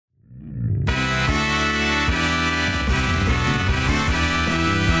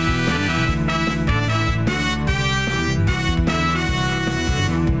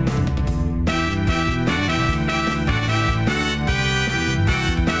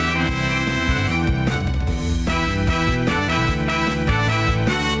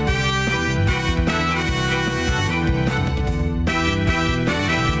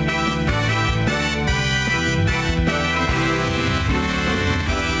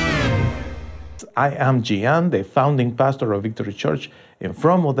I am Gian, the founding pastor of Victory Church, and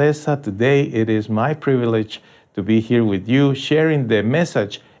from Odessa. Today it is my privilege to be here with you, sharing the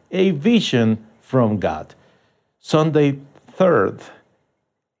message, A Vision from God. Sunday, 3rd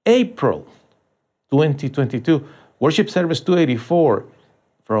April 2022, worship service 284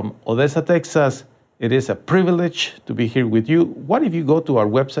 from Odessa, Texas. It is a privilege to be here with you. What if you go to our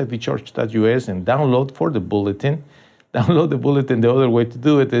website, thechurch.us, and download for the bulletin? Download the bulletin. The other way to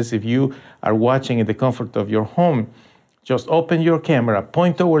do it is if you are watching in the comfort of your home, just open your camera,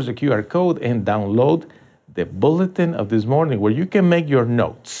 point towards the QR code, and download the bulletin of this morning where you can make your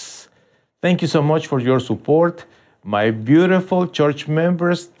notes. Thank you so much for your support. My beautiful church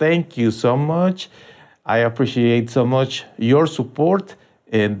members, thank you so much. I appreciate so much your support.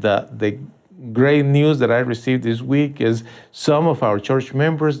 And the great news that I received this week is some of our church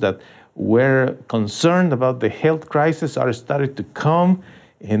members that were concerned about the health crisis are starting to come,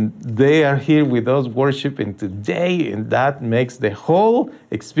 and they are here with us worshiping today, and that makes the whole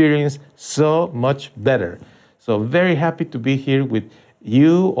experience so much better. So very happy to be here with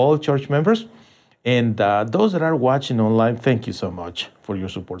you, all church members. And those that are watching online, thank you so much for your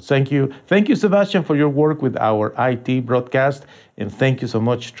support. Thank you. Thank you, Sebastian, for your work with our IT broadcast. And thank you so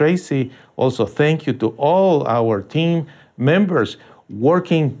much, Tracy. Also, thank you to all our team members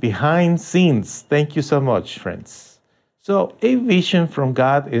working behind scenes. Thank you so much, friends. So, A Vision from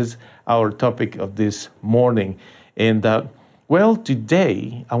God is our topic of this morning. And well,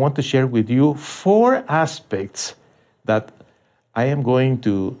 today I want to share with you 4 aspects that I am going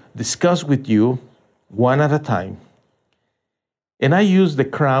to discuss with you one at a time. And I use the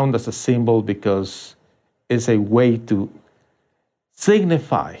crown as a symbol because it's a way to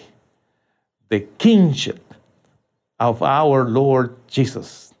signify the kingship of our Lord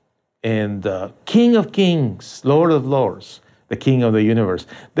Jesus and King of Kings, Lord of Lords, the King of the universe.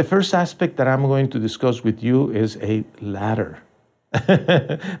 The first aspect that I'm going to discuss with you is a ladder.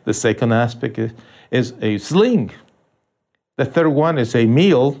 The second aspect is a sling. The third one is a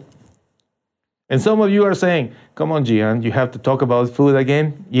meal. And some of you are saying, come on, Gian, you have to talk about food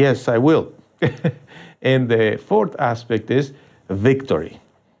again? Yes, I will. And the fourth aspect is victory.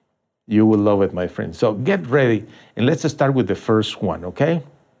 You will love it, my friend. So get ready, and let's start with the first one, okay?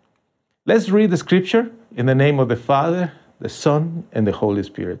 Let's read the scripture in the name of the Father, the Son, and the Holy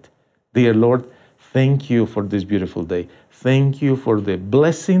Spirit. Dear Lord, thank you for this beautiful day. Thank you for the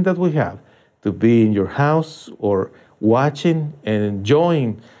blessing that we have to be in your house or watching and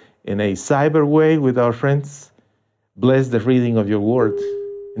enjoying in a cyber way with our friends. Bless the reading of your word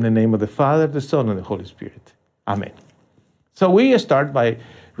in the name of the Father, the Son, and the Holy Spirit. Amen. So we start by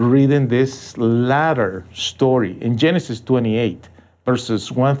reading this ladder story in Genesis 28,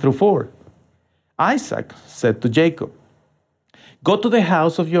 verses 1 through 4. Isaac said to Jacob, "Go to the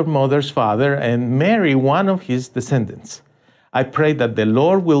house of your mother's father and marry one of his descendants. I pray that the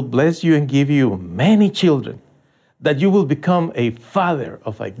Lord will bless you and give you many children, that you will become a father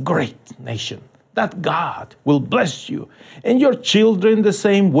of a great nation, that God will bless you and your children the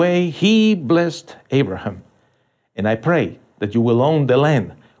same way he blessed Abraham. And I pray that you will own the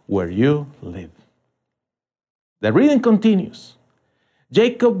land where you live." The reading continues.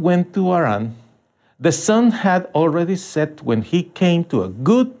 Jacob went to Haran. The sun had already set when he came to a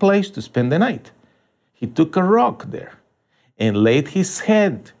good place to spend the night. He took a rock there and laid his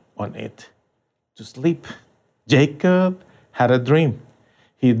head on it to sleep. Jacob had a dream.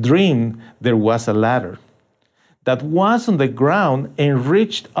 He dreamed there was a ladder that was on the ground and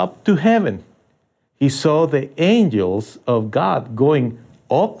reached up to heaven. He saw the angels of God going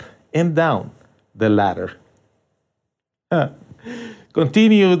up and down the ladder.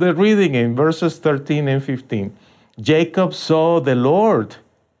 Continue the reading in verses 13 and 15. Jacob saw the Lord,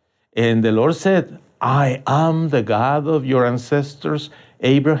 and the Lord said, "I am the God of your ancestors,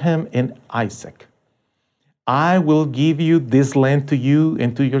 Abraham and Isaac. I will give you this land to you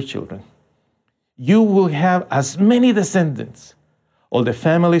and to your children. You will have as many descendants. All the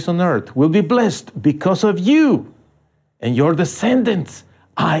families on earth will be blessed because of you and your descendants.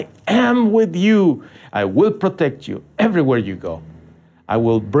 I am with you. I will protect you everywhere you go. I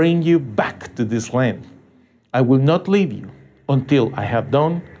will bring you back to this land. I will not leave you until I have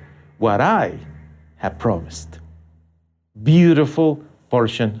done what I have promised." Beautiful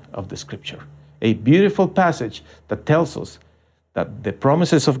portion of the scripture. A beautiful passage that tells us that the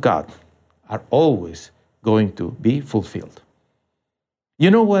promises of God are always going to be fulfilled. You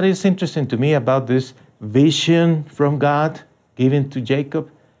know what is interesting to me about this vision from God given to Jacob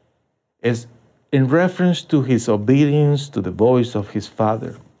is in reference to his obedience to the voice of his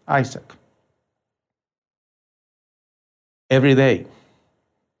father, Isaac. Every day,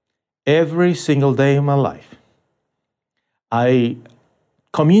 Every single day in my life, I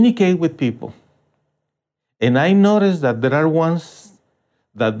communicate with people, and I notice that there are ones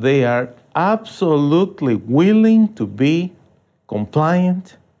that they are absolutely willing to be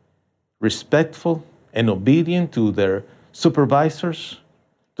compliant, respectful, and obedient to their supervisors,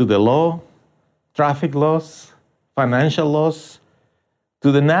 to the law, traffic laws, financial laws,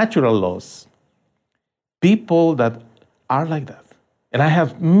 to the natural laws. People that are like that. And I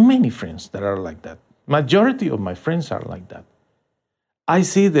have many friends that are like that. Majority of my friends are like that. I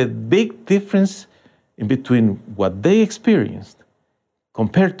see the big difference in between what they experienced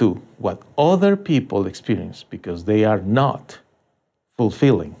compared to what other people experience because they are not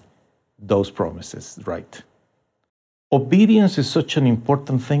fulfilling those promises, right? Obedience is such an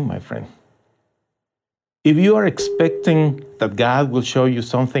important thing, my friend. If you are expecting that God will show you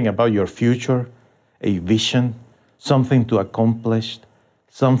something about your future, a vision, something to accomplish,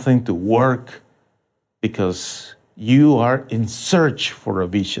 something to work, because you are in search for a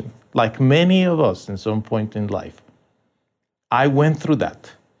vision, like many of us in some point in life. I went through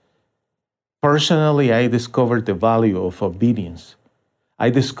that. Personally, I discovered the value of obedience. I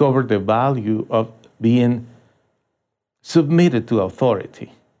discovered the value of being submitted to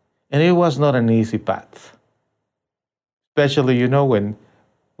authority. And it was not an easy path. Especially,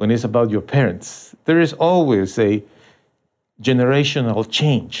 when it's about your parents. There is always a generational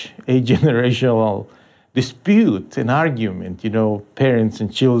change, a generational dispute, an argument, parents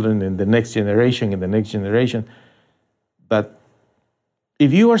and children in the next generation. But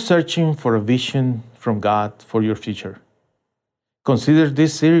if you are searching for a vision from God for your future, consider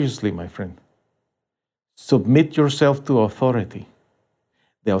this seriously, my friend. Submit yourself to authority.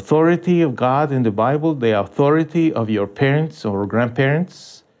 The authority of God in the Bible, the authority of your parents or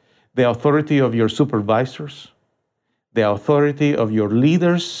grandparents, the authority of your supervisors, the authority of your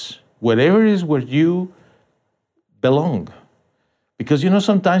leaders, wherever it is where you belong. Because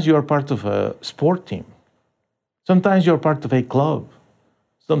sometimes you are part of a sport team. Sometimes you're part of a club.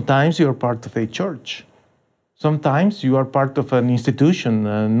 Sometimes you're part of a church. Sometimes you are part of an institution,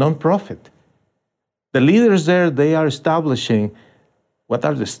 a non-profit. The leaders there, they are establishing what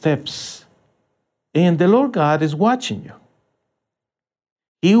are the steps. And the Lord God is watching you.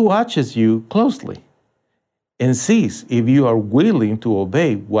 He watches you closely and sees if you are willing to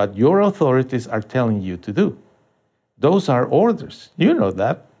obey what your authorities are telling you to do. Those are orders. You know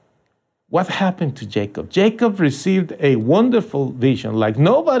that. What happened to Jacob? Jacob received a wonderful vision like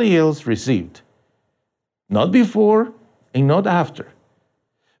nobody else received. Not before and not after.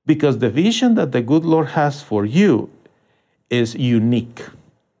 Because the vision that the good Lord has for you is unique.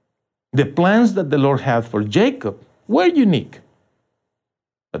 The plans that the Lord had for Jacob were unique.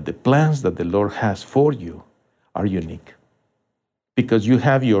 But the plans that the Lord has for you are unique. Because you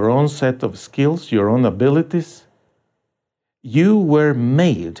have your own set of skills, your own abilities. You were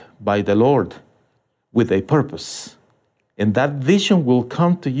made by the Lord with a purpose. And that vision will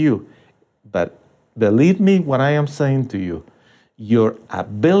come to you. But believe me what I am saying to you. Your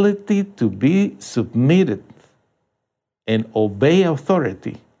ability to be submitted and obey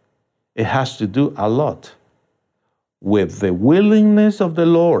authority, it has to do a lot with the willingness of the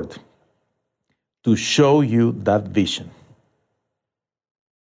Lord to show you that vision.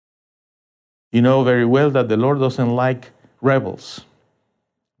 You know very well that the Lord doesn't like rebels.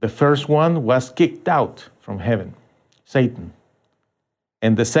 The first one was kicked out from heaven, Satan.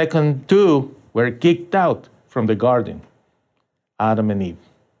 And the second two were kicked out from the garden, Adam and Eve.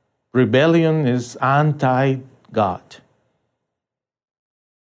 Rebellion is anti-God.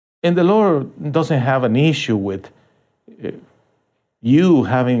 And the Lord doesn't have an issue with you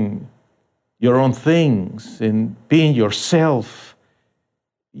having your own things and being yourself.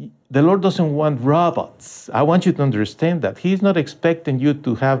 The Lord doesn't want robots. I want you to understand that. He's not expecting you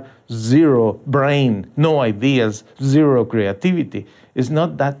to have zero brain, no ideas, zero creativity. It's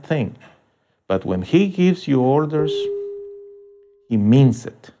not that thing. But when He gives you orders, He means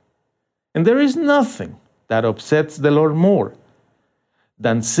it. And there is nothing that upsets the Lord more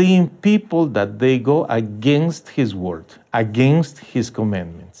than seeing people that they go against His word, against His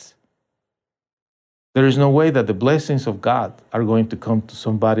commandments. There is no way that the blessings of God are going to come to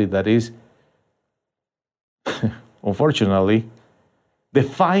somebody that is, unfortunately,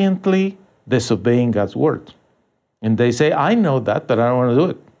 defiantly disobeying God's word. And they say, I know that, but I don't want to do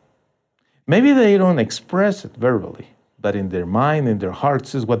it. Maybe they don't express it verbally, but in their mind, in their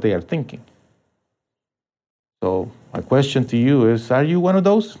hearts is what they are thinking. So my question to you is, are you one of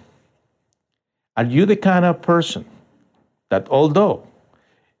those? Are you the kind of person that although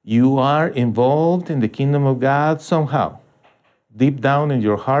you are involved in the kingdom of God somehow, deep down in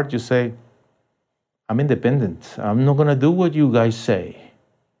your heart, you say, I'm independent. I'm not going to do what you guys say.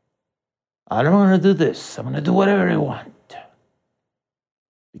 I don't want to do this. I'm going to do whatever I want.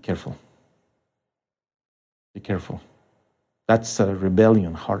 Be careful. Be careful. That's a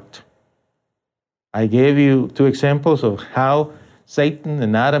rebellion heart. I gave you 2 examples of how Satan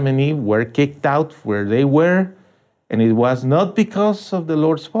and Adam and Eve were kicked out where they were, and it was not because of the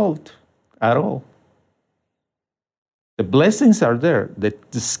Lord's fault at all. The blessings are there,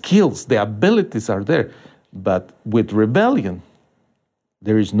 the skills, the abilities are there, but with rebellion,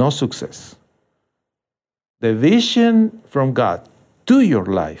 there is no success. The vision from God to your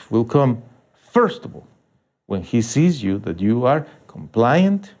life will come, first of all, when He sees you that you are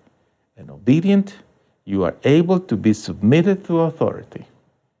compliant and obedient, you are able to be submitted to authority.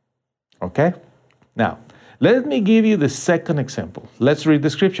 Okay? Now, let me give you the second example. Let's read the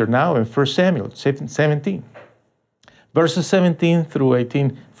scripture now in 1 Samuel 17, verses 17 through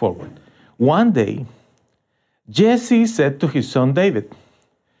 18 forward. One day, Jesse said to his son David,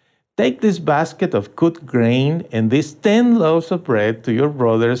 "Take this basket of cooked grain and these 10 loaves of bread to your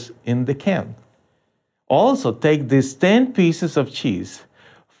brothers in the camp. Also take these 10 pieces of cheese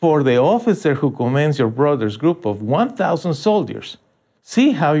for the officer who commands your brother's group of 1,000 soldiers.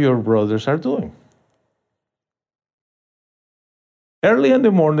 See how your brothers are doing." Early in the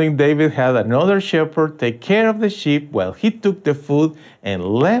morning, David had another shepherd take care of the sheep while he took the food and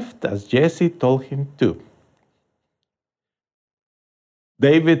left as Jesse told him to.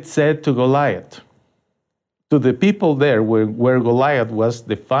 David said to Goliath, to the people there where Goliath was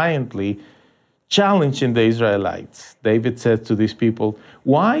defiantly challenging the Israelites, David said to these people,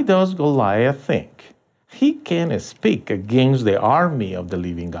 "Why does Goliath think he can speak against the army of the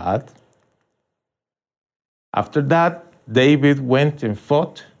living God?" After that, David went and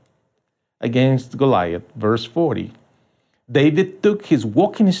fought against Goliath. Verse 40. David took his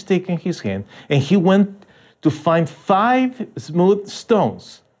walking stick in his hand and he went to find 5 smooth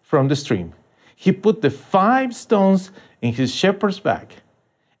stones from the stream. He put the 5 stones in his shepherd's bag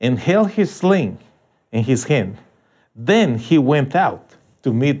and held his sling in his hand. Then he went out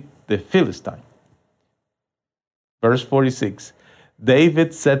to meet the Philistine. Verse 46.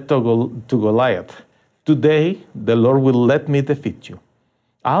 David said to Goliath, "Today the Lord will let me defeat you.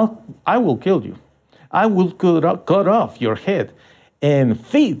 I will kill you. I will cut off your head and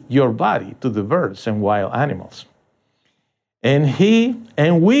feed your body to the birds and wild animals. And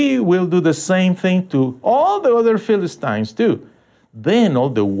we will do the same thing to all the other Philistines too. Then all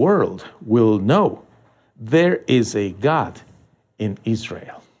the world will know there is a God in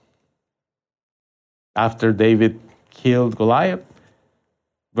Israel." After David killed Goliath,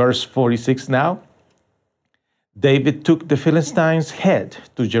 verse 46 now, David took the Philistines' head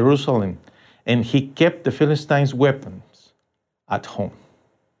to Jerusalem, and he kept the Philistines' weapons at home.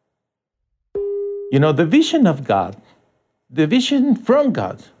 You know, the vision of God, the vision from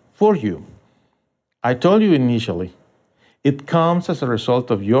God for you, I told you initially, it comes as a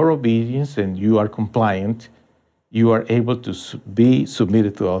result of your obedience and you are compliant. You are able to be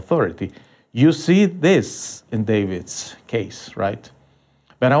submitted to authority. You see this in David's case, right?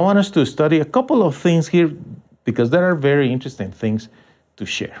 But I want us to study a couple of things here because there are very interesting things to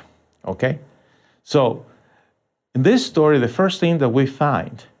share, okay? So, in this story, the first thing that we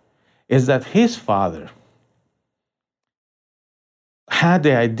find is that his father had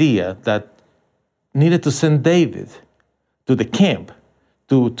the idea that needed to send David to the camp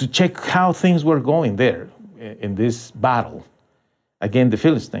to check how things were going there in this battle against the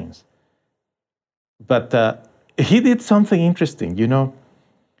Philistines. But he did something interesting, you know.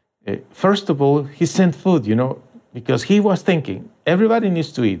 First of all, he sent food, you know, because he was thinking, everybody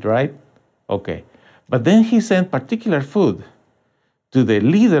needs to eat, right? Okay. But then he sent particular food to the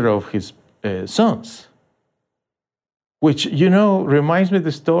leader of his sons, which, you know, reminds me of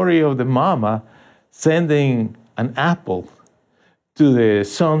the story of the mama sending an apple to the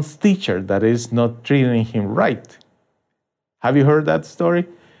son's teacher that is not treating him right. Have you heard that story?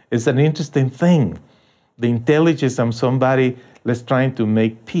 It's an interesting thing. The intelligence of somebody that's trying to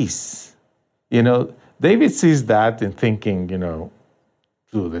make peace. You know, David sees that and thinking, you know,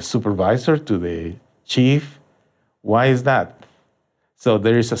 to the supervisor, to the chief, why is that? So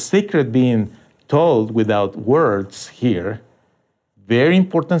there is a secret being told without words here. Very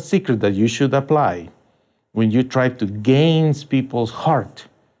important secret that you should apply when you try to gain people's heart.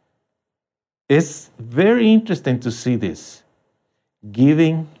 It's very interesting to see this.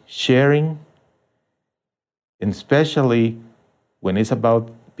 Giving, sharing, and especially when it's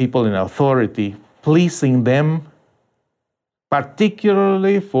about people in authority, pleasing them,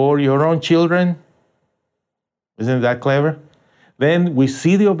 particularly for your own children. Isn't that clever? Then we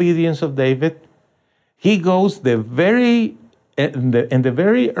see the obedience of David. He goes in the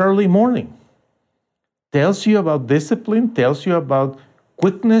very early morning, tells you about discipline, tells you about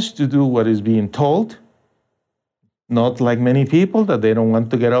quickness to do what is being told. Not like many people that they don't want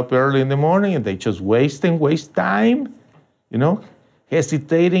to get up early in the morning and they just waste time,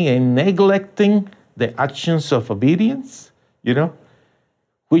 hesitating and neglecting the actions of obedience,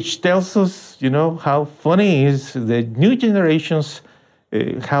 which tells us, how funny is the new generations,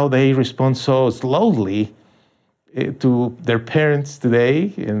 how they respond so slowly to their parents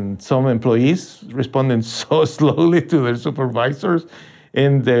today, and some employees responding so slowly to their supervisors.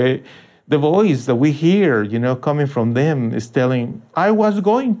 And the voice that we hear, coming from them is telling, I was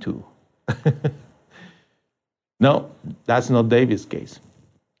going to. No, that's not David's case.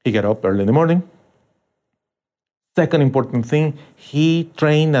 He got up early in the morning. Second important thing, he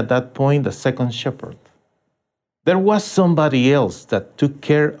trained at that point the second shepherd. There was somebody else that took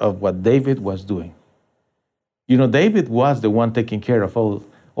care of what David was doing. David was the one taking care of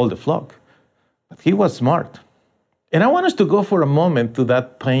all the flock, but he was smart. And I want us to go for a moment to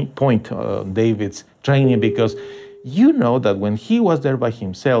that point of David's training, because that when he was there by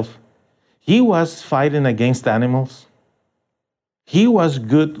himself, he was fighting against animals. He was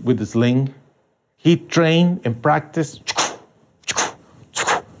good with the sling. He trained and practiced.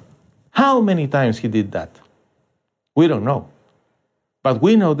 How many times he did that? We don't know. But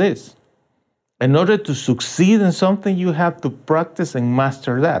we know this. In order to succeed in something, you have to practice and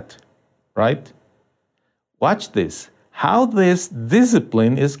master that, right? Watch this. How this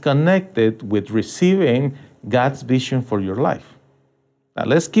discipline is connected with receiving God's vision for your life. Now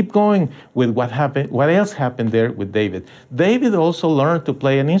let's keep going with what else happened there with David. David also learned to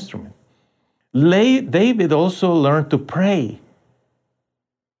play an instrument. David also learned to pray.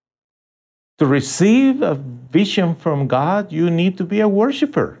 To receive a vision from God, you need to be a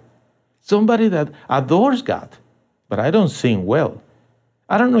worshiper. Somebody that adores God. But I don't sing well.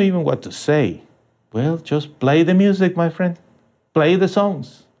 I don't know even what to say. Well, just play the music, my friend. Play the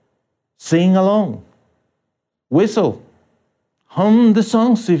songs. Sing along. Whistle. Hum the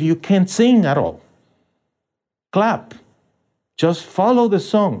songs if you can't sing at all. Clap. Just follow the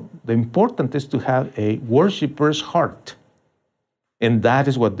song. The important is to have a worshiper's heart. And that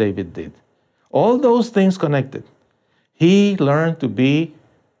is what David did. All those things connected. He learned to be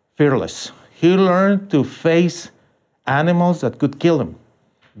fearless. He learned to face animals that could kill him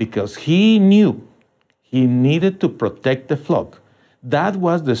because he knew he needed to protect the flock. That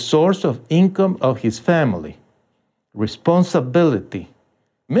was the source of income of his family. Responsibility.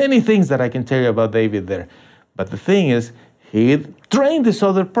 Many things that I can tell you about David there. But the thing is, he trained this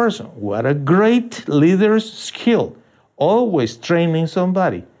other person. What a great leader's skill. Always training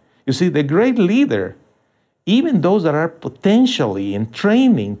somebody. You see, the great leader, even those that are potentially in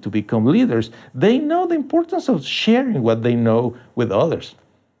training to become leaders, they know the importance of sharing what they know with others.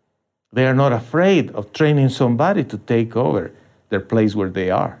 They are not afraid of training somebody to take over their place where they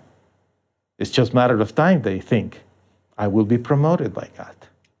are. It's just a matter of time, they think. I will be promoted by God.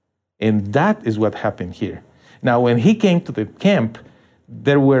 And that is what happened here. Now, when he came to the camp,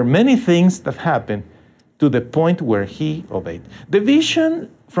 there were many things that happened to the point where he obeyed. The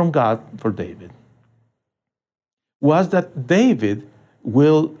vision from God for David was that David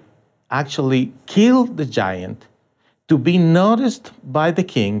will actually kill the giant to be noticed by the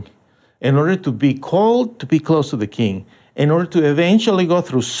king in order to be called to be close to the king, in order to eventually go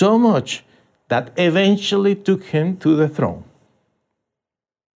through so much that eventually took him to the throne.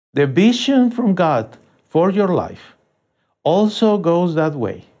 The vision from God for your life also goes that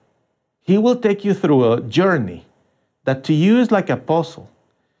way. He will take you through a journey that to you is like a puzzle.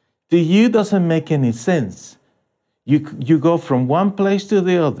 To you doesn't make any sense. You go from one place to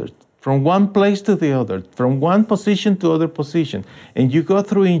the other, from one place to the other, from one position to other position, and you go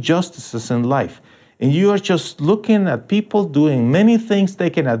through injustices in life. And you are just looking at people doing many things,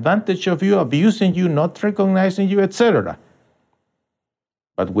 taking advantage of you, abusing you, not recognizing you, etc.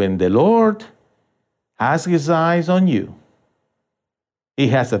 But when the Lord has his eyes on you, he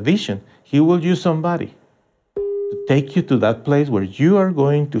has a vision. He will use somebody to take you to that place where you are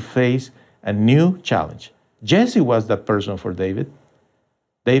going to face a new challenge. Jesse was that person for David.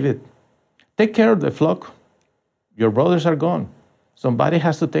 David, take care of the flock. Your brothers are gone. Somebody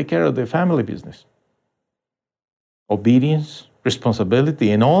has to take care of the family business. Obedience, responsibility,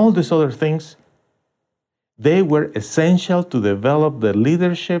 and all these other things, they were essential to develop the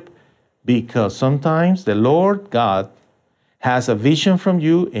leadership, because sometimes the Lord God has a vision from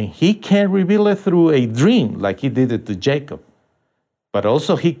you and he can reveal it through a dream like he did it to Jacob. But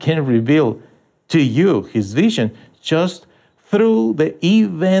also he can reveal to you his vision just through the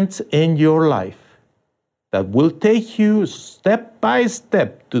events in your life that will take you step by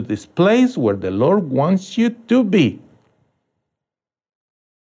step to this place where the Lord wants you to be.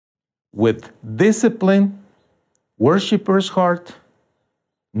 With discipline, worshiper's heart,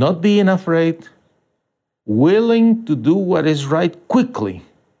 not being afraid, willing to do what is right quickly,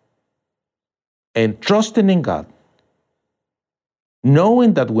 and trusting in God,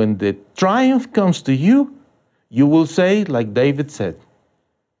 knowing that when the triumph comes to you, you will say, like David said,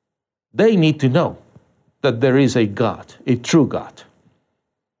 they need to know that there is a God, a true God.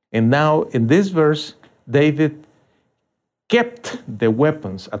 And now in this verse, David kept the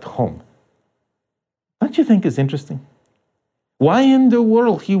weapons at home. Don't you think it's interesting? Why in the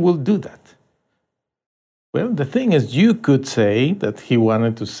world he will do that? Well, the thing is, you could say that he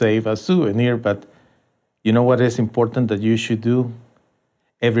wanted to save a souvenir, but you know what is important that you should do?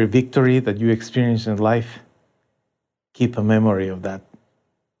 Every victory that you experience in life, keep a memory of that.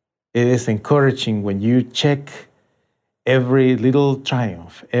 It is encouraging when you check every little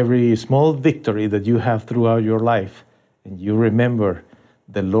triumph, every small victory that you have throughout your life, and you remember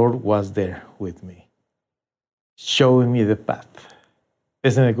the Lord was there with me, showing me the path.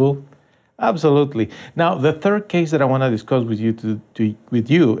 Isn't it cool? Absolutely. Now, the third case that I want to discuss with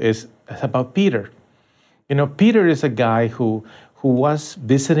you is about Peter. You know, Peter is a guy who was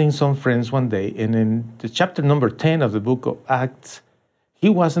visiting some friends one day, and in the chapter number 10 of the book of Acts, he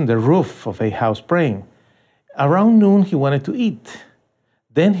was on the roof of a house praying. Around noon, he wanted to eat.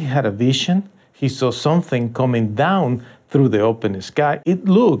 Then he had a vision. He saw something coming down through the open sky. It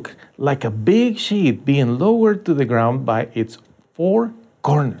looked like a big sheet being lowered to the ground by its four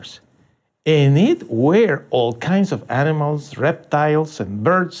corners. In it were all kinds of animals, reptiles, and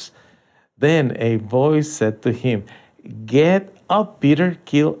birds. Then a voice said to him, "Get up, Peter,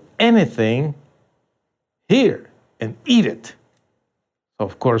 kill anything here and eat it."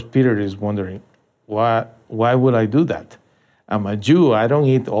 Of course, Peter is wondering, why would I do that? I'm a Jew. I don't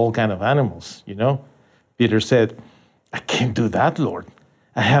eat all kind of animals, you know? Peter said, "I can't do that, Lord.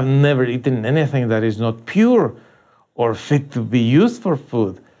 I have never eaten anything that is not pure or fit to be used for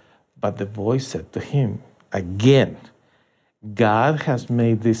food." But the voice said to him, again, "God has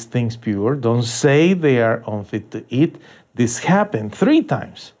made these things pure. Don't say they are unfit to eat." This happened 3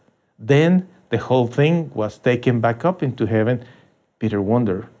 times. Then the whole thing was taken back up into heaven. Peter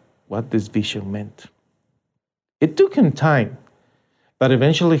wondered what this vision meant. It took him time, but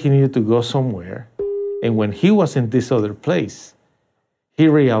eventually he needed to go somewhere. And when he was in this other place, he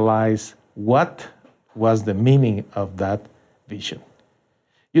realized what was the meaning of that vision.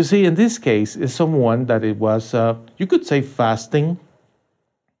 You see, in this case, is someone that it was, you could say, fasting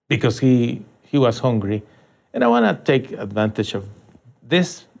because he was hungry. And I want to take advantage of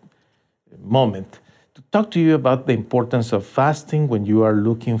this moment to talk to you about the importance of fasting when you are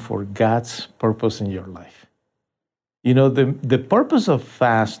looking for God's purpose in your life. You know, the purpose of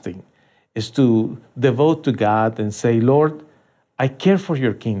fasting is to devote to God and say, "Lord, I care for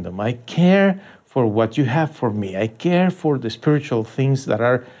your kingdom. I care for what you have for me. I care for the spiritual things that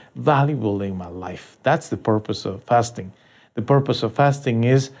are valuable in my life." That's the purpose of fasting. The purpose of fasting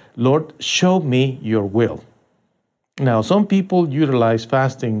is, "Lord, show me your will." Now, some people utilize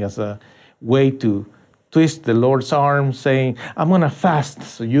fasting as a way to twist the Lord's arm, saying, "I'm going to fast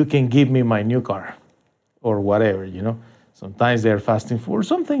so you can give me my new car," or whatever, you know. Sometimes they're fasting for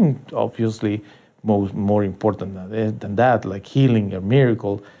something obviously more important than that, like healing or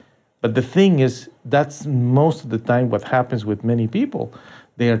miracle. But the thing is, that's most of the time what happens with many people.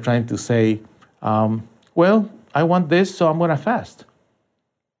 They are trying to say, well, I want this, so I'm going to fast.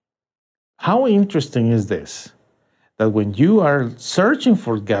 How interesting is this? That when you are searching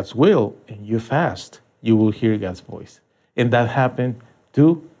for God's will and you fast, you will hear God's voice. And that happened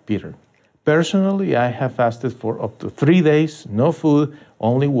to Peter. Personally, I have fasted for up to 3 days, no food,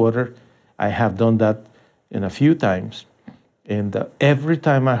 only water. I have done that in a few times. And every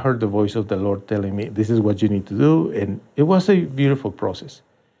time I heard the voice of the Lord telling me, "This is what you need to do," and it was a beautiful process.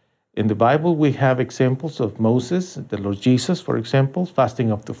 In the Bible, we have examples of Moses, the Lord Jesus, for example,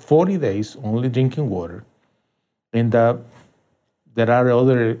 fasting up to 40 days, only drinking water. And there are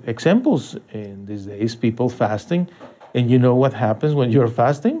other examples in these days, people fasting. And you know what happens when you're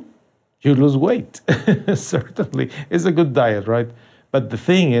fasting? You lose weight. Certainly. It's a good diet, right? But the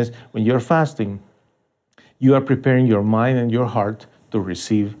thing is, when you're fasting, you are preparing your mind and your heart to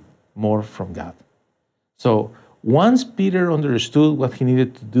receive more from God. So once Peter understood what he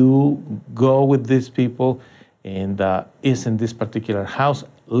needed to do, go with these people, and is in this particular house,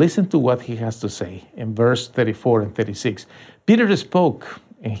 listen to what he has to say in verse 34 and 36. Peter spoke,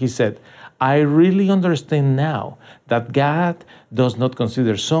 and he said, I really understand now that God does not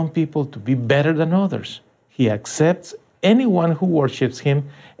consider some people to be better than others. He accepts anyone who worships him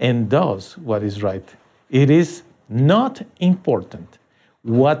and does what is right. It is not important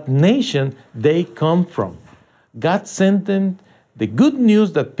what nation they come from. God sent them the good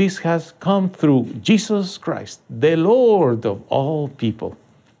news that peace has come through Jesus Christ, the Lord of all people.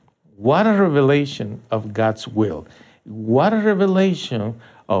 What a revelation of God's will. What a revelation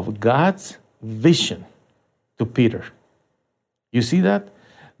of God's vision to Peter. You see that?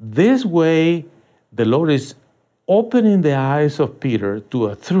 This way, the Lord is opening the eyes of Peter to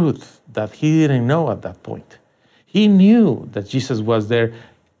a truth that he didn't know at that point. He knew that Jesus was there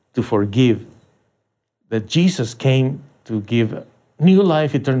to forgive, that Jesus came to give new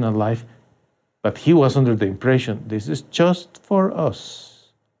life, eternal life, but he was under the impression, this is just for us,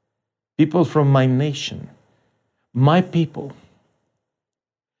 people from my nation, my people.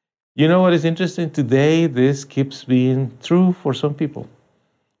 You know what is interesting? Today, this keeps being true for some people.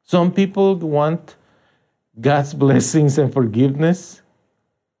 Some people want God's blessings and forgiveness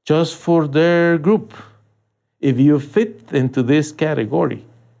just for their group. If you fit into this category,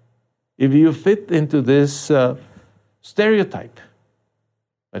 if you fit into this stereotype,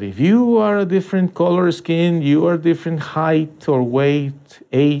 but if you are a different color skin, you are different height or weight,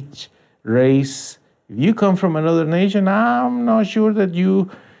 age, race, if you come from another nation, I'm not sure that you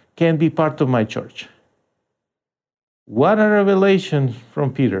can be part of my church. What a revelation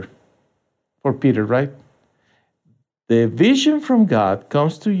from Peter, for Peter, right? The vision from God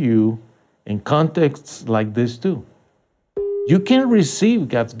comes to you in contexts like this too. You can receive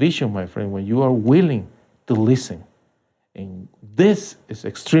God's vision, my friend, when you are willing to listen. And this is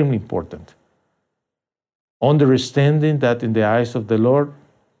extremely important. Understanding that in the eyes of the Lord,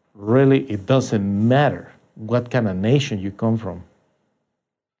 really it doesn't matter what kind of nation you come from.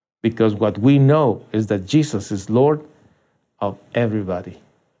 Because what we know is that Jesus is Lord of everybody.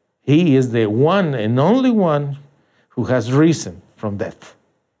 He is the one and only one who has risen from death.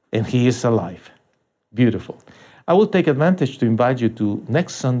 And he is alive. Beautiful. I will take advantage to invite you to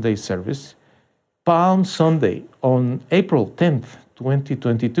next Sunday's service, Palm Sunday on April 10th,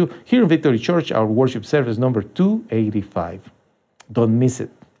 2022, here in Victory Church, our worship service number 285. Don't miss it.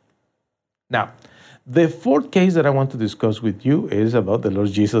 Now, the fourth case that I want to discuss with you is about the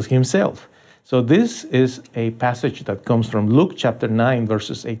Lord Jesus himself. So this is a passage that comes from Luke chapter 9,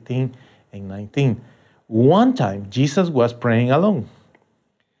 verses 18 and 19. One time, Jesus was praying alone.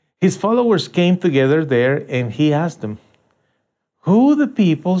 His followers came together there and he asked them, "Who do the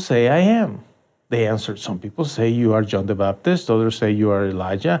people say I am?" They answered, "Some people say you are John the Baptist, others say you are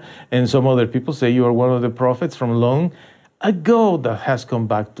Elijah, and some other people say you are one of the prophets from long ago that has come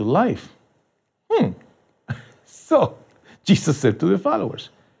back to life." So Jesus said to the followers,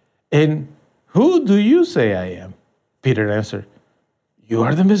 "And who do you say I am?" Peter answered, "You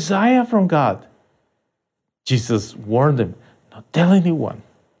are the Messiah from God." Jesus warned them, "Don't tell anyone."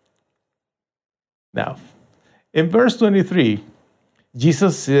 Now, in verse 23,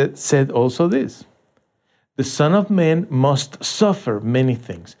 Jesus said also this, "The Son of Man must suffer many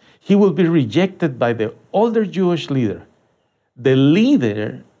things. He will be rejected by the older Jewish leader, the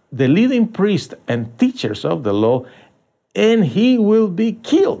leading priest and teachers of the law, and he will be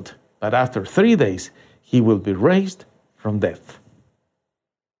killed. But after 3 days, he will be raised from death."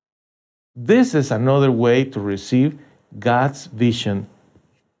 This is another way to receive God's vision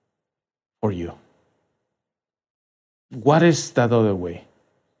for you. What is that other way?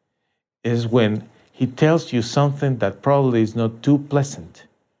 Is when he tells you something that probably is not too pleasant,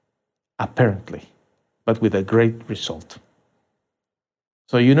 apparently, but with a great result.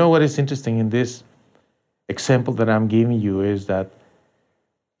 So you know what is interesting in this example that I'm giving you is that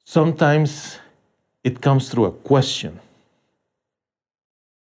sometimes it comes through a question.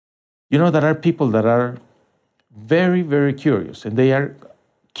 You know, there are people that are very, very curious, and they are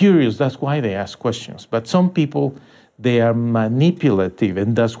curious, that's why they ask questions. But some people, they are manipulative,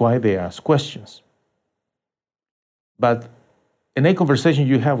 and that's why they ask questions. But in a conversation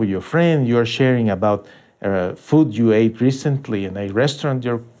you have with your friend, you are sharing about food you ate recently in a restaurant,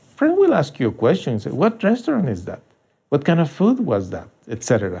 your friend will ask you a question and say, "What restaurant is that? What kind of food was that?"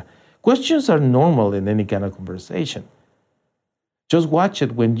 Etc. Questions are normal in any kind of conversation. Just watch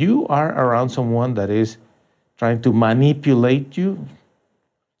it when you are around someone that is trying to manipulate you.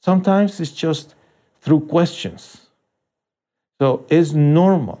 Sometimes it's just through questions. So it's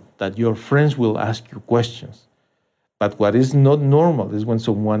normal that your friends will ask you questions. But what is not normal is when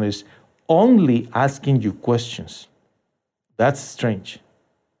someone is only asking you questions. That's strange.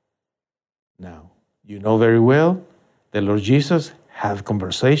 Now, you know very well the Lord Jesus had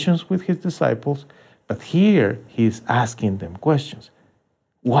conversations with his disciples, but here he's asking them questions.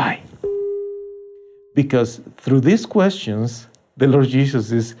 Why? Because through these questions, the Lord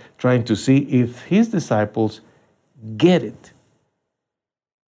Jesus is trying to see if his disciples get it.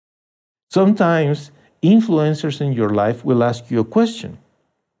 Sometimes influencers in your life will ask you a question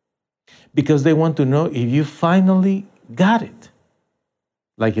because they want to know if you finally got it,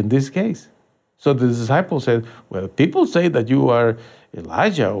 like in this case. So the disciples said, well, people say that you are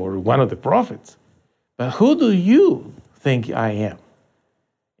Elijah or one of the prophets, but who do you think I am?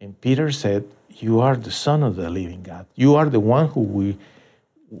 And Peter said, you are the Son of the living God. You are the one who we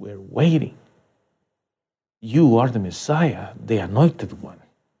were waiting. You are the Messiah, the anointed one,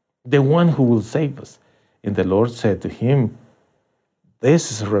 the one who will save us. And the Lord said to him,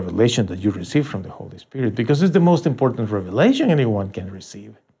 this is a revelation that you receive from the Holy Spirit, because it's the most important revelation anyone can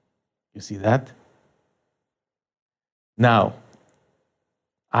receive. You see that? Now,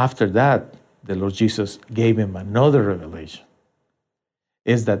 after that, the Lord Jesus gave him another revelation.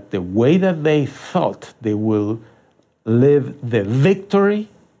 Is that the way that they thought they will live the victory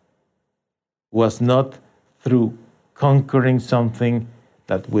was not through conquering something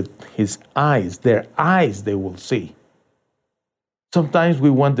that with his eyes, their eyes, they will see. Sometimes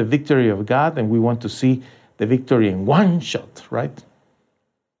we want the victory of God and we want to see the victory in one shot, right?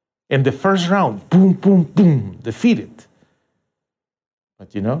 In the first round, boom, boom, boom, defeated.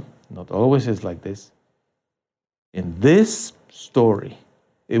 But not always is like this. In this story,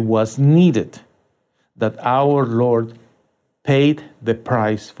 it was needed that our Lord paid the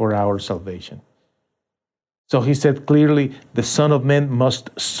price for our salvation. So he said clearly, the Son of Man must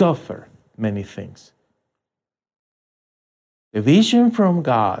suffer many things. The vision from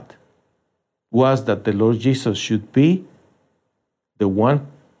God was that the Lord Jesus should be the one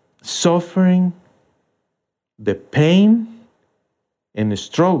suffering the pain and the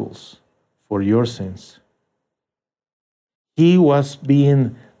struggles for your sins. He was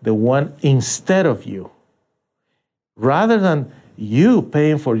being the one instead of you. Rather than you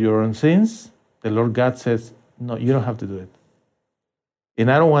paying for your own sins, the Lord God says, no, you don't have to do it.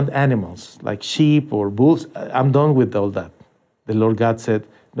 And I don't want animals like sheep or bulls. I'm done with all that. The Lord God said,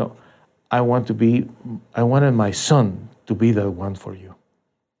 no, I wanted my Son to be the one for you.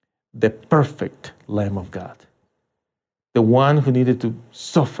 The perfect Lamb of God. The one who needed to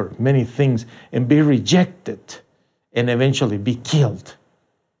suffer many things and be rejected and eventually be killed.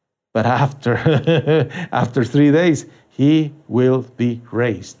 But after 3 days, he will be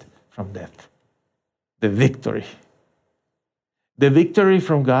raised from death. The victory. The victory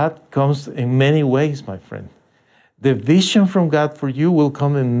from God comes in many ways, my friend. The vision from God for you will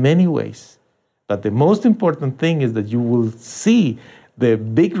come in many ways. But the most important thing is that you will see the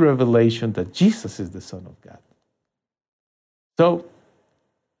big revelation that Jesus is the Son of God. So,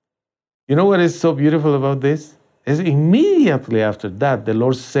 you know what is so beautiful about this? Is immediately after that, the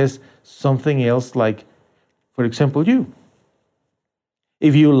Lord says something else like, for example, you.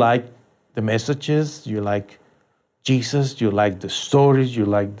 If you like the messages, you like Jesus, you like the stories, you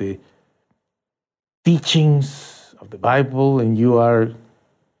like the teachings of the Bible, and you are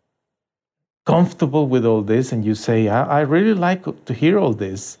comfortable with all this, and you say, I really like to hear all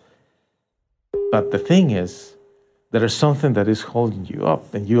this. But the thing is, there is something that is holding you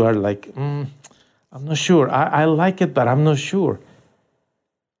up, and you are like, I'm not sure. I like it, but I'm not sure.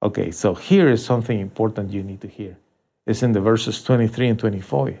 Okay, so here is something important you need to hear. It's in the verses 23 and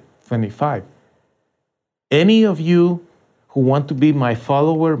 25. Any of you who want to be my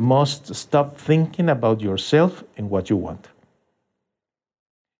follower must stop thinking about yourself and what you want.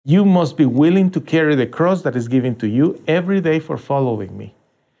 You must be willing to carry the cross that is given to you every day for following me.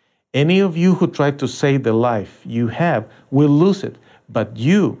 Any of you who try to save the life you have will lose it, but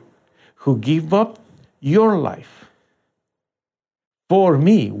you who give up your life for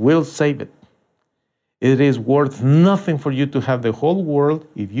me will save it. It is worth nothing for you to have the whole world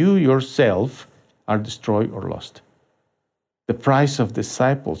if you yourself are destroyed or lost. The price of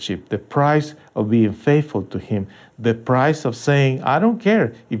discipleship, the price of being faithful to Him, the price of saying, I don't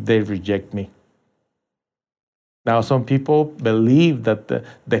care if they reject me. Now, some people believe that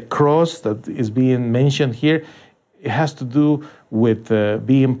the cross that is being mentioned here, it has to do with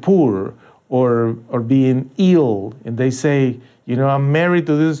being poor or being ill. And they say, you know, I'm married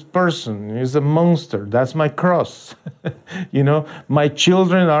to this person. He's a monster. That's my cross. You know, my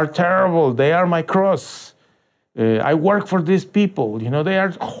children are terrible. They are my cross. I work for these people. You know, they are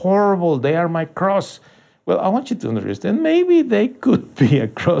horrible. They are my cross. Well, I want you to understand, maybe they could be a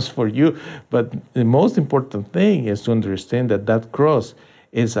cross for you, but the most important thing is to understand that that cross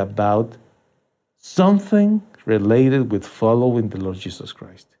is about something related with following the Lord Jesus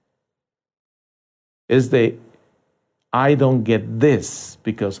Christ. It's the I don't get this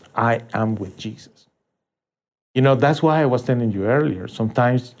because I am with Jesus. You know, that's why I was telling you earlier.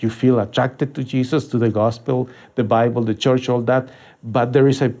 Sometimes you feel attracted to Jesus, to the gospel, the Bible, the church, all that, but there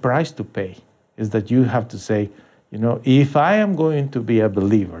is a price to pay. Is that you have to say, you know, if I am going to be a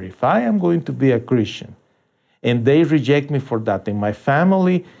believer, if I am going to be a Christian, and they reject me for that, and my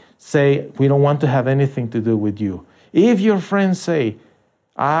family say, we don't want to have anything to do with you. If your friends say,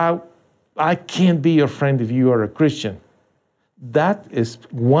 I can't be your friend if you are a Christian, that is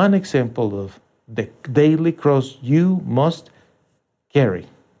one example of the daily cross you must carry.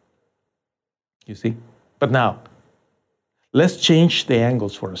 You see? But now, let's change the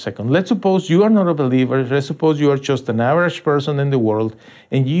angles for a second. Let's suppose you are not a believer. Let's suppose you are just an average person in the world,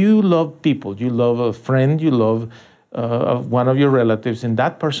 and you love people. You love a friend. You love one of your relatives, and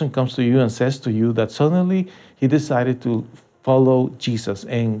that person comes to you and says to you that suddenly he decided to follow Jesus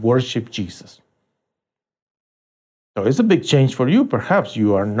and worship Jesus. So it's a big change for you. Perhaps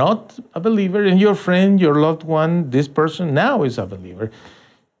you are not a believer, and your friend, your loved one, this person now is a believer.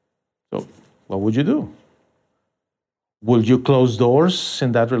 So what would you do? Will you close doors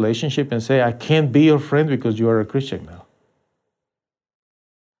in that relationship and say, I can't be your friend because you are a Christian now?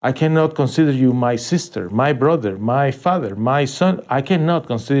 I cannot consider you my sister, my brother, my father, my son. I cannot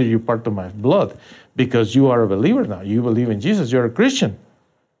consider you part of my blood because you are a believer now. You believe in Jesus. You're a Christian.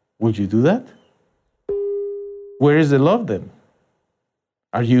 Would you do that? Where is the love then?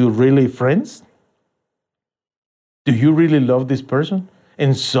 Are you really friends? Do you really love this person?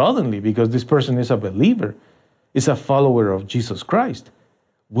 And suddenly, because this person is a believer, is a follower of Jesus Christ,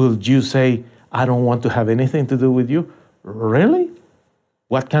 will you say, I don't want to have anything to do with you? Really?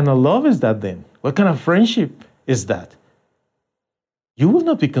 What kind of love is that then? What kind of friendship is that? You will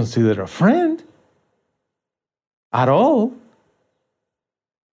not be considered a friend at all.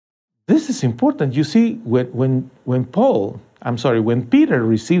 This is important. You see, when Peter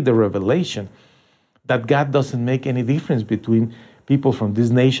received the revelation that God doesn't make any difference between people from this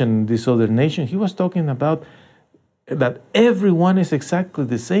nation and this other nation, he was talking about that everyone is exactly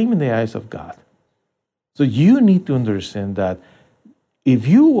the same in the eyes of God. So you need to understand that if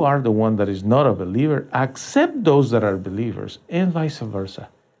you are the one that is not a believer, accept those that are believers, and vice versa.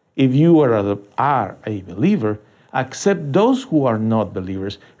 If you are a believer, accept those who are not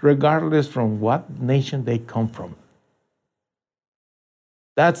believers, regardless from what nation they come from.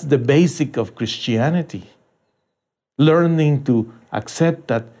 That's the basic of Christianity. Learning to accept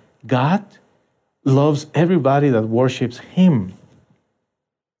that God loves everybody that worships Him.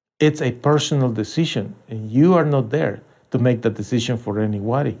 It's a personal decision, and you are not there to make that decision for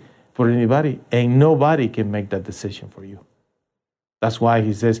anybody, and nobody can make that decision for you. That's why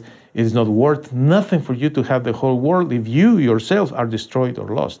he says it is not worth nothing for you to have the whole world if you yourself are destroyed or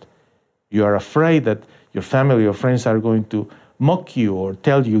lost. You are afraid that your family or friends are going to mock you or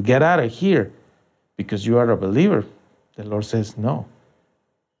tell you, get out of here, because you are a believer. The Lord says, no.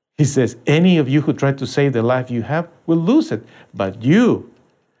 He says, any of you who try to save the life you have will lose it, but you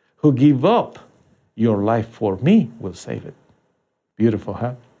who give up your life for me will save it. Beautiful,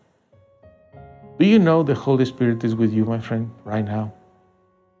 huh? Do you know the Holy Spirit is with you, my friend, right now?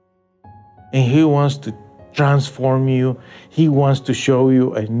 And He wants to transform you. He wants to show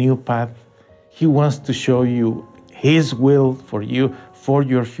you a new path. He wants to show you His will for you, for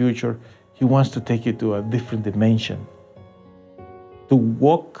your future. He wants to take you to a different dimension, to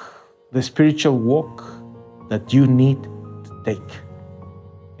walk the spiritual walk that you need to take.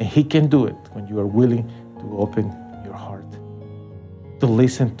 And He can do it when you are willing to open your heart, to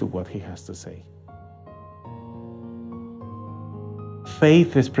listen to what He has to say.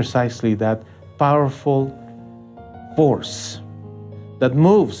 Faith is precisely that powerful force that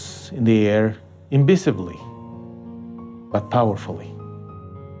moves in the air invisibly, but powerfully.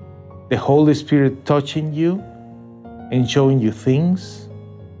 The Holy Spirit touching you and showing you things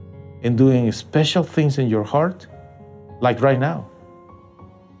and doing special things in your heart, like right now.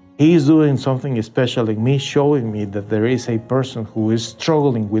 He is doing something special in me, showing me that there is a person who is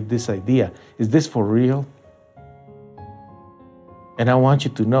struggling with this idea. Is this for real? And I want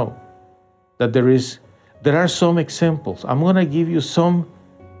you to know that there are some examples. I'm going to give you some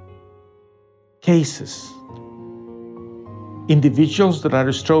cases. Individuals that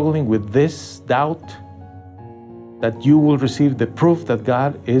are struggling with this doubt, that you will receive the proof that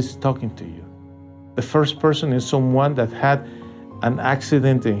God is talking to you. The first person is someone that had an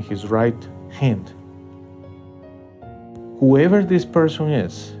accident in his right hand. Whoever this person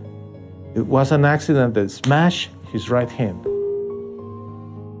is, it was an accident that smashed his right hand.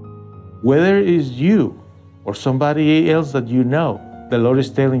 Whether it is you or somebody else that you know, the Lord is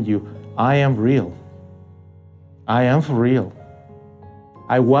telling you, I am real. I am for real.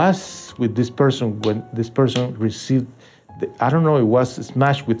 I was with this person when this person received, I don't know, it was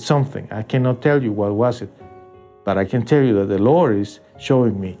smashed with something. I cannot tell you what was it, but I can tell you that the Lord is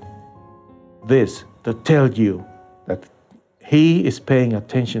showing me this to tell you that He is paying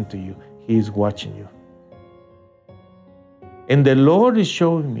attention to you. He is watching you. And the Lord is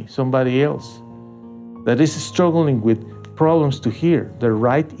showing me somebody else that is struggling with problems to hear, the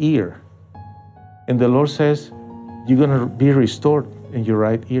right ear. And the Lord says, you're going to be restored in your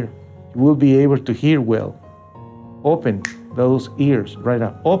right ear. You will be able to hear well. Open those ears right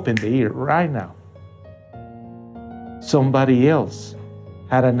now. Open the ear right now. Somebody else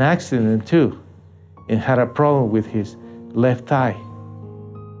had an accident too and had a problem with his left thigh.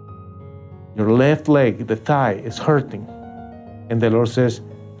 Your left leg, the thigh, is hurting. And the Lord says,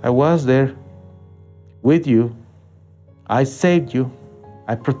 I was there with you. I saved you.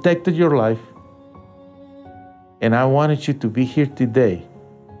 I protected your life. And I wanted you to be here today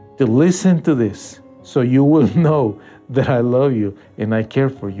to listen to this so you will know that I love you and I care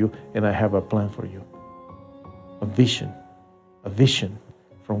for you and I have a plan for you. A vision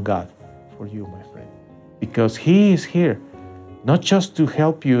from God for you, my friend. Because He is here, not just to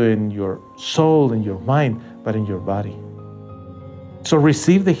help you in your soul and your mind, but in your body. So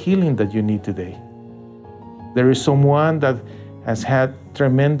receive the healing that you need today. There is someone that has had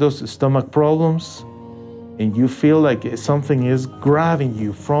tremendous stomach problems, and you feel like something is grabbing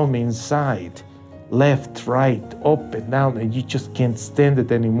you from inside, left, right, up and down, and you just can't stand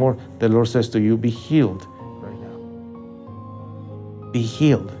it anymore. The Lord says to you, be healed right now. Be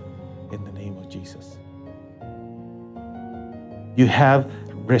healed in the name of Jesus. You have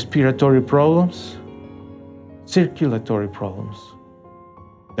respiratory problems, circulatory problems.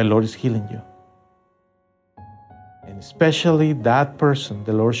 The Lord is healing you. And especially that person,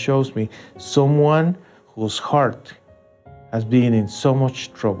 the Lord shows me, someone whose heart has been in so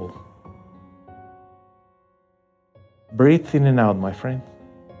much trouble. Breathe in and out, my friend.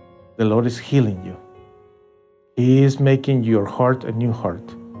 The Lord is healing you. He is making your heart a new heart.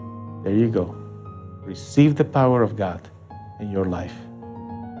 There you go. Receive the power of God in your life.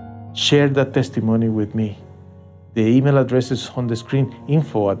 Share that testimony with me. The email address is on the screen,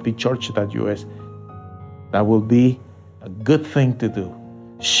 info@bigchurch.us. That will be a good thing to do.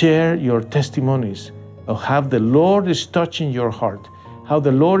 Share your testimonies of how the Lord is touching your heart, how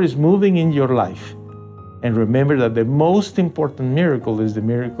the Lord is moving in your life. And remember that the most important miracle is the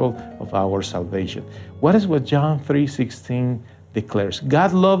miracle of our salvation. What is what John 3:16 declares?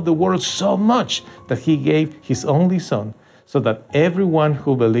 God loved the world so much that He gave His only Son, so that everyone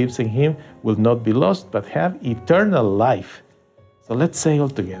who believes in Him will not be lost, but have eternal life. So let's say all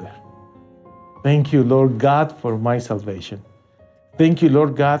together, thank you, Lord God, for my salvation. Thank you,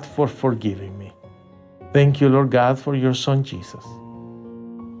 Lord God, for forgiving me. Thank you, Lord God, for your Son, Jesus.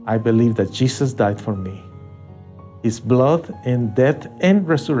 I believe that Jesus died for me. His blood and death and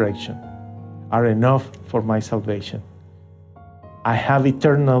resurrection are enough for my salvation. I have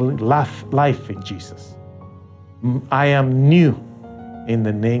eternal life in Jesus. I am new in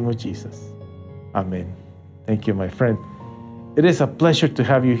the name of Jesus. Amen. Thank you, my friend. It is a pleasure to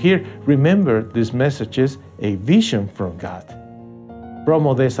have you here. Remember, this message is a vision from God. From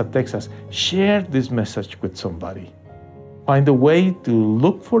Odessa, Texas. Share this message with somebody. Find a way to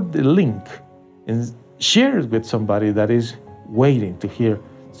look for the link and share it with somebody that is waiting to hear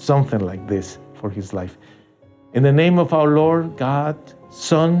something like this for his life. In the name of our Lord, God,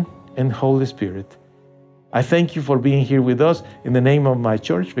 Son, and Holy Spirit, I thank you for being here with us. In the name of my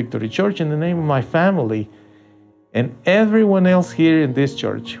church, Victory Church, in the name of my family, and everyone else here in this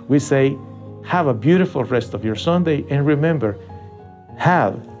church, we say, have a beautiful rest of your Sunday, and remember,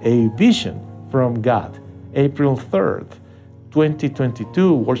 have a vision from God. April 3rd,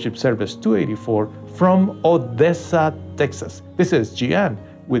 2022, worship service 284 from Odessa, Texas. This is Gian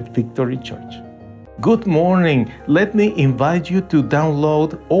with Victory Church. Good morning. Let me invite you to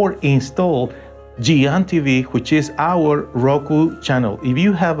download or install Gian TV, which is our Roku channel. If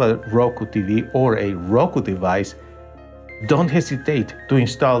you have a Roku TV or a Roku device, don't hesitate to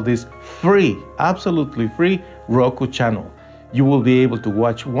install this free, absolutely free Roku channel. You will be able to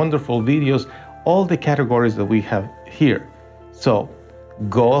watch wonderful videos, all the categories that we have here. So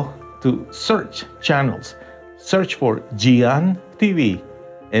go to search channels, search for Gian TV,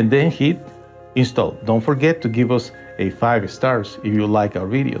 and then hit install. Don't forget to give us a 5 stars if you like our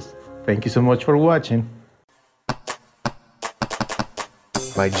videos. Thank you so much for watching.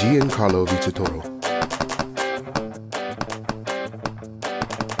 By Giancarlo Vitatoro.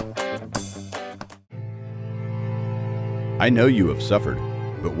 I know you have suffered,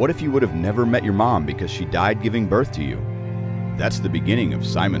 but what if you would have never met your mom because she died giving birth to you? That's the beginning of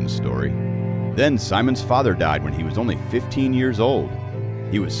Simon's story. Then Simon's father died when he was only 15 years old.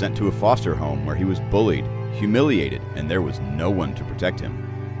 He was sent to a foster home where he was bullied, humiliated, and there was no one to protect him.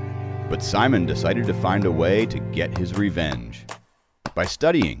 But Simon decided to find a way to get his revenge by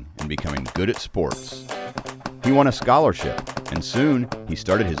studying and becoming good at sports. He won a scholarship, and soon he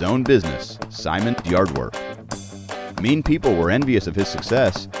started his own business, Simon's Yardwork. Mean people were envious of his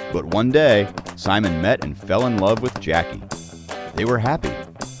success, but one day, Simon met and fell in love with Jackie. They were happy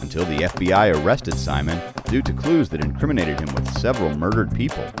until the FBI arrested Simon due to clues that incriminated him with several murdered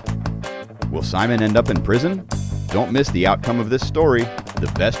people. Will Simon end up in prison? Don't miss the outcome of this story,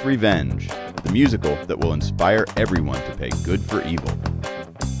 The Best Revenge, the musical that will inspire everyone to pay good for evil.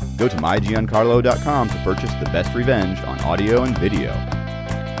 Go to mygiancarlo.com to purchase The Best Revenge on audio and video.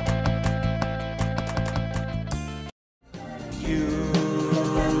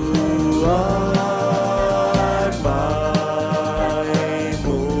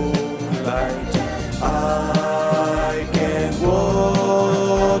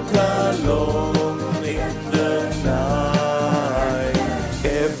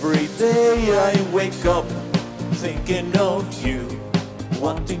 Thinking of you,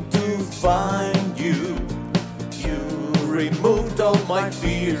 wanting to find you. You removed all my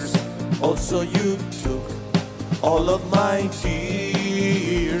fears, also you took all of my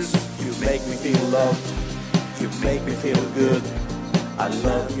tears. You make me feel loved, you make me feel good. I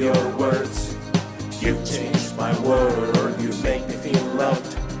love your words, you changed my world. You make me feel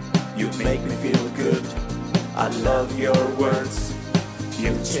loved, you make me feel good. I love your words,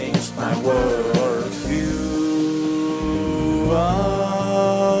 you changed my world. You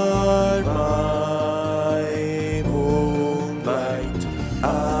are my moonlight.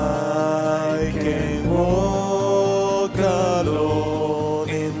 I can walk alone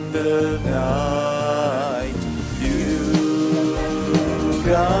in the night. You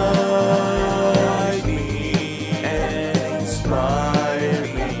guide me and inspire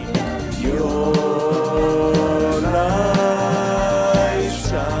me. Your light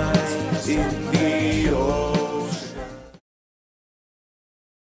shines in the ocean.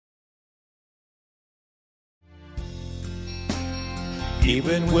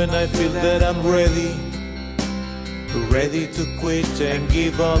 Even when I feel that I'm ready to quit and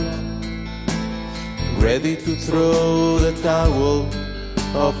give up, ready to throw the towel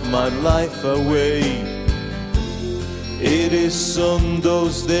of my life away. It is on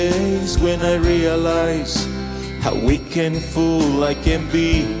those days when I realize how weak and fool I can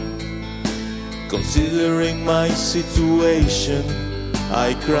be. Considering my situation,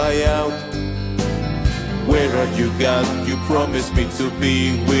 I cry out, where are you, God? You promised me to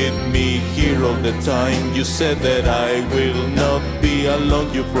be with me here all the time. You said that I will not be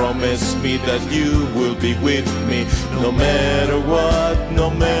alone. You promised me that you will be with me no matter what,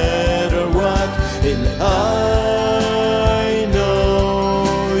 no matter what. And I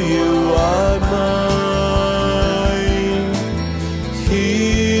know you are mine,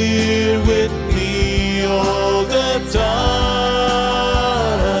 here with me all the time.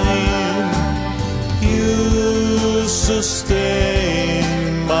 Sustain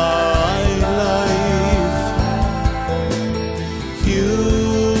my life. You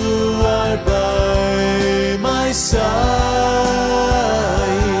are by my side.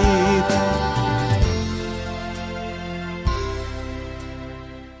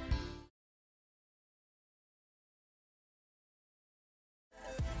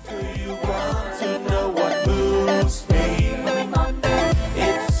 Do you want to know what moves me?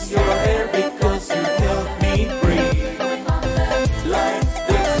 It's your hair because you help me breathe.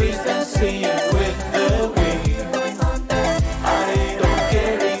 Sing with the wind. I don't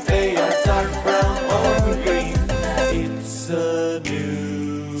care if they are dark brown or green. It's a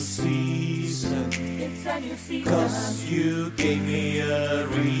new season. 'Cause you gave me a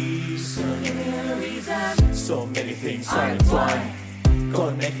reason. So many things are entwined,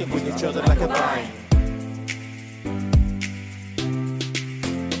 connected with each other like a vine.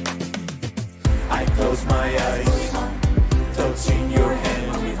 I close my eyes, touching your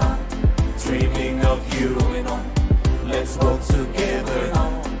hand, dreaming of you. Let's walk together,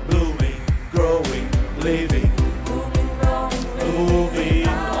 blooming, growing, living, moving on.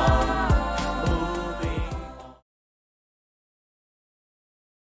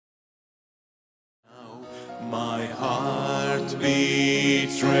 My heart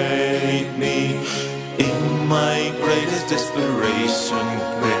betrayed me in my greatest desperation.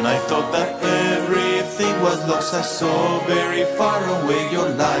 When I thought that everything was lost, I saw very far away your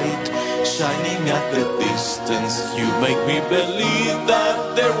light. shining at the distance. You make me believe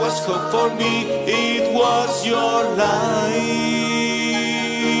that there was hope for me. It was your light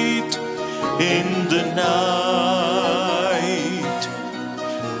in the night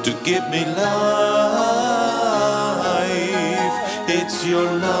to give me life. It's your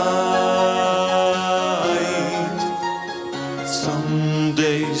light. Some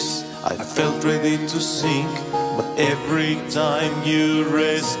days I felt ready to sink, but every time you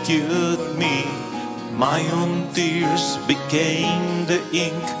rescued me, my own tears became the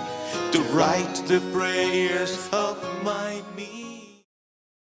ink to write the prayers of my need.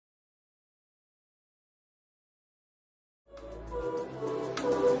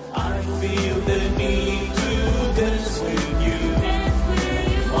 I feel the need to dance with you.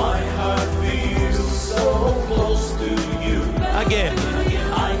 My heart feels so close to you. Again.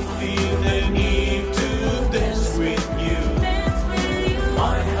 I feel the need to dance with you.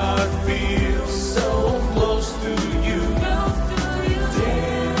 My heart feels so close to you.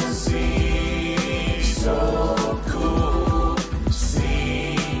 Dancing so cool,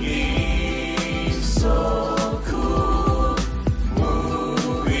 singing so cool,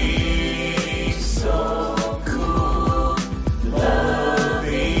 moving so cool,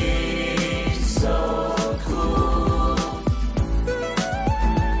 loving so cool.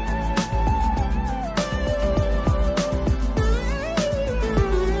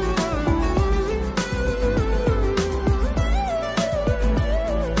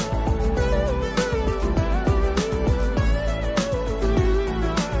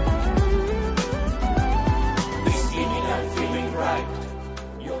 This evening I'm feeling right.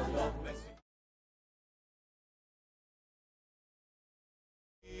 Your love makes me.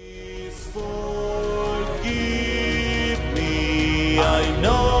 Please forgive me. I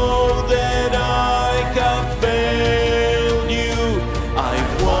know that I have failed you. I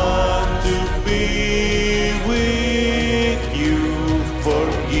want to be with you.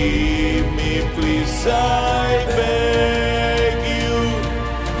 Forgive me, please, I beg you.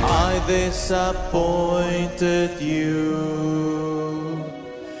 I disappointed you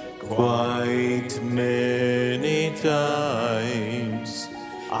quite many times.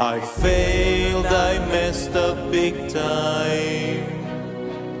 I failed, I messed up big time.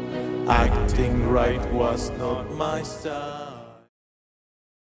 Acting right was not my style.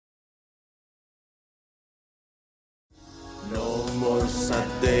 No more sad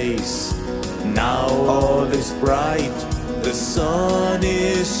days, now all is bright. The sun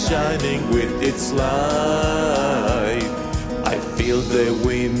is shining with its light. I feel the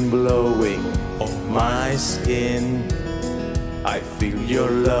wind blowing on my skin. I feel your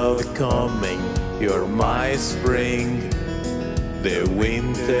love coming, you're my spring. The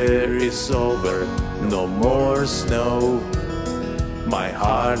winter is over, no more snow. My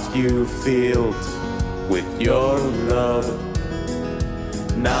heart you filled with your love.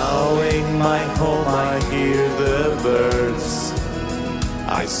 Now in my home I hear the birds.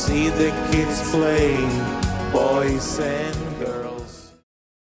 I see the kids playing, boys and girls.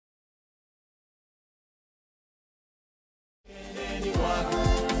 Can anyone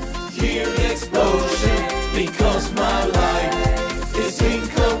hear the explosion? Because my life is in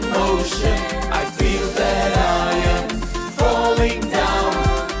commotion. I feel that I am falling down.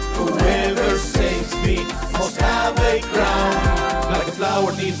 Whoever saves me must have a crown. Like a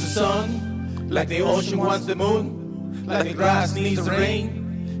flower needs the sun, like the ocean wants the moon, like the grass needs the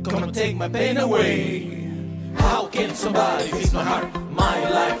rain. Come and take my pain away. How can somebody fix my heart? My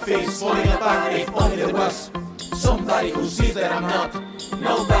life is falling apart. If only there was somebody who sees that I'm not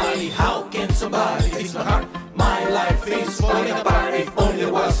nobody. How can somebody fix my heart? My life is falling apart. If only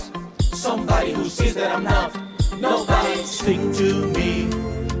there was somebody who sees that I'm not nobody. Sing to me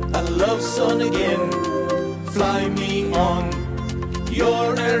a love song again. Fly me on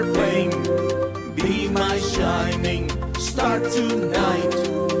your airplane. Be my shining star tonight.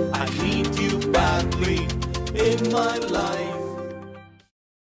 I need you badly in my life.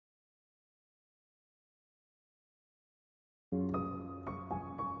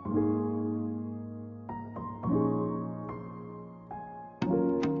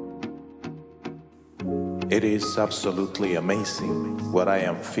 It is absolutely amazing what I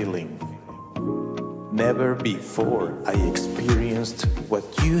am feeling. Never before I experienced what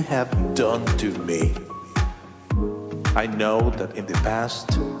you have done to me. I know that in the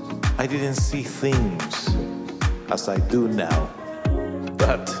past I didn't see things as I do now,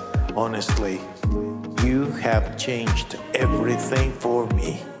 but honestly, you have changed everything for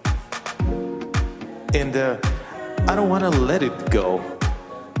me. And I don't want to let it go.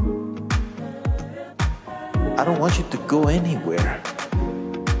 I don't want you to go anywhere.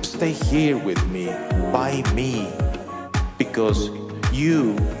 stay here with me, by me, because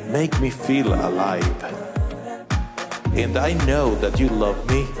you make me feel alive. And I know that you love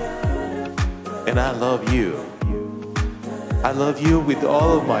me, and I love you. I love you with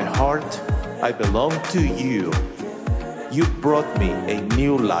all of my heart. I belong to you. You brought me a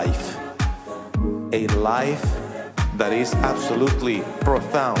new life, a life that is absolutely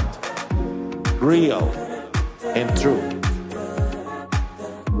profound, real, and true.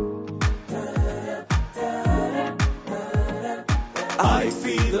 I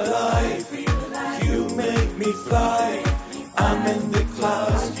feel alive, you make me fly. I'm in the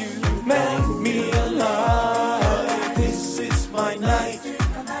clouds, you make me alive. This is my night,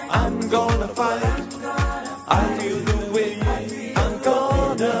 I'm gonna fight. I feel the wind, I'm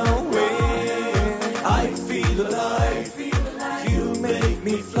gonna win. I feel alive, you make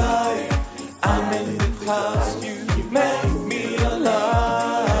me fly. I'm in the clouds, you make me alive.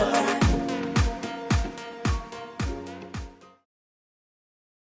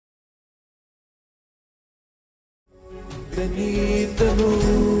 Beneath the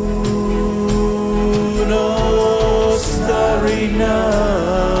moon, oh starry night,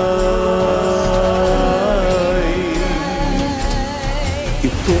 you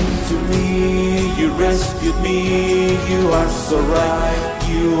came to me, you rescued me, you are so right,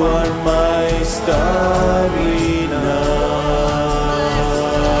 you are my starry night.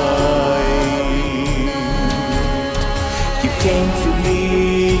 You came to me,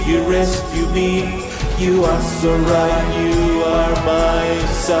 you rescued me, you are so right, you are my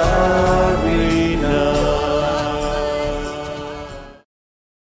starry night.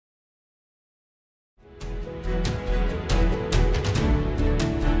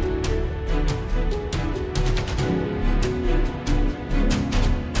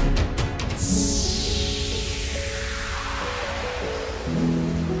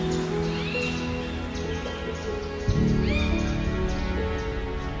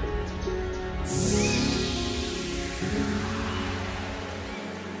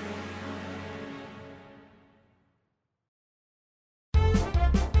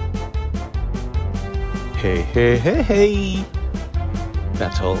 Hey, hey, hey, hey.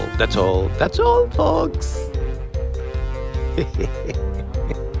 That's all, folks.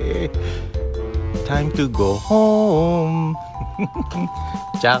 Time to go home.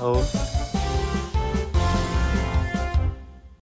 Ciao.